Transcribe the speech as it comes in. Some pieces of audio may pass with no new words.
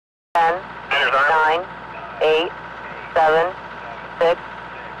10, 9, 8, 7, 6,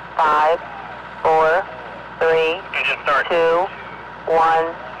 5, 4, 3, 2,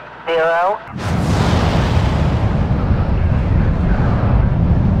 1, 0.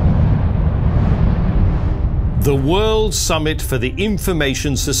 The World Summit for the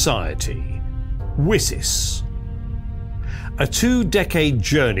Information Society, WSIS. A two-decade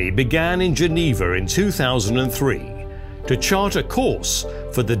journey began in Geneva in 2003 to chart a course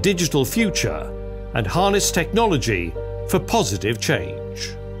for the digital future and harness technology for positive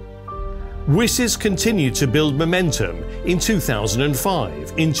change. WSIS continued to build momentum in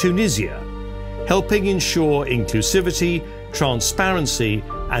 2005 in Tunisia, helping ensure inclusivity, transparency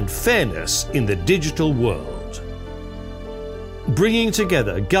and fairness in the digital world. Bringing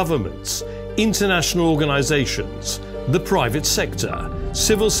together governments, international organizations, the private sector,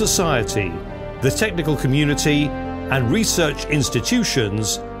 civil society, the technical community and research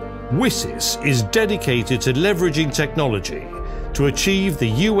institutions, WSIS is dedicated to leveraging technology to achieve the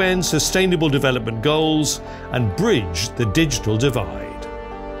UN Sustainable Development Goals and bridge the digital divide.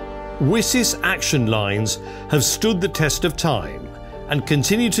 WSIS action lines have stood the test of time and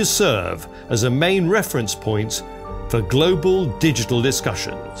continue to serve as a main reference point for global digital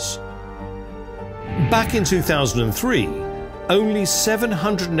discussions. Back in 2003, only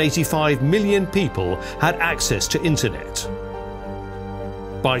 785 million people had access to internet.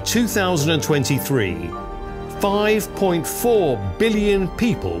 By 2023, 5.4 billion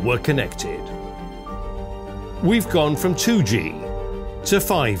people were connected. We've gone from 2G to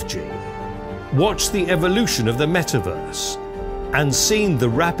 5G, watched the evolution of the metaverse, and seen the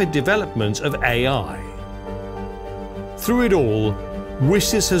rapid development of AI. Through it all,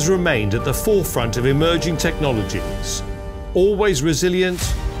 WSIS has remained at the forefront of emerging technologies, always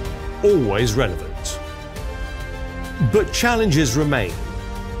resilient, always relevant. But challenges remain,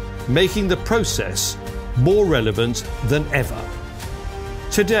 making the process more relevant than ever.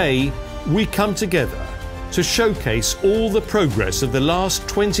 Today, we come together to showcase all the progress of the last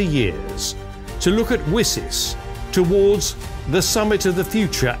 20 years, to look at WSIS towards the Summit of the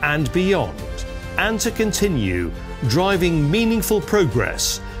Future and beyond, and to continue driving meaningful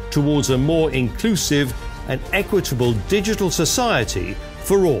progress towards a more inclusive and equitable digital society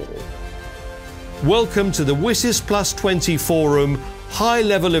for all. Welcome to the WSIS+20 Forum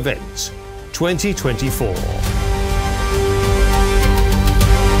High-Level Event 2024.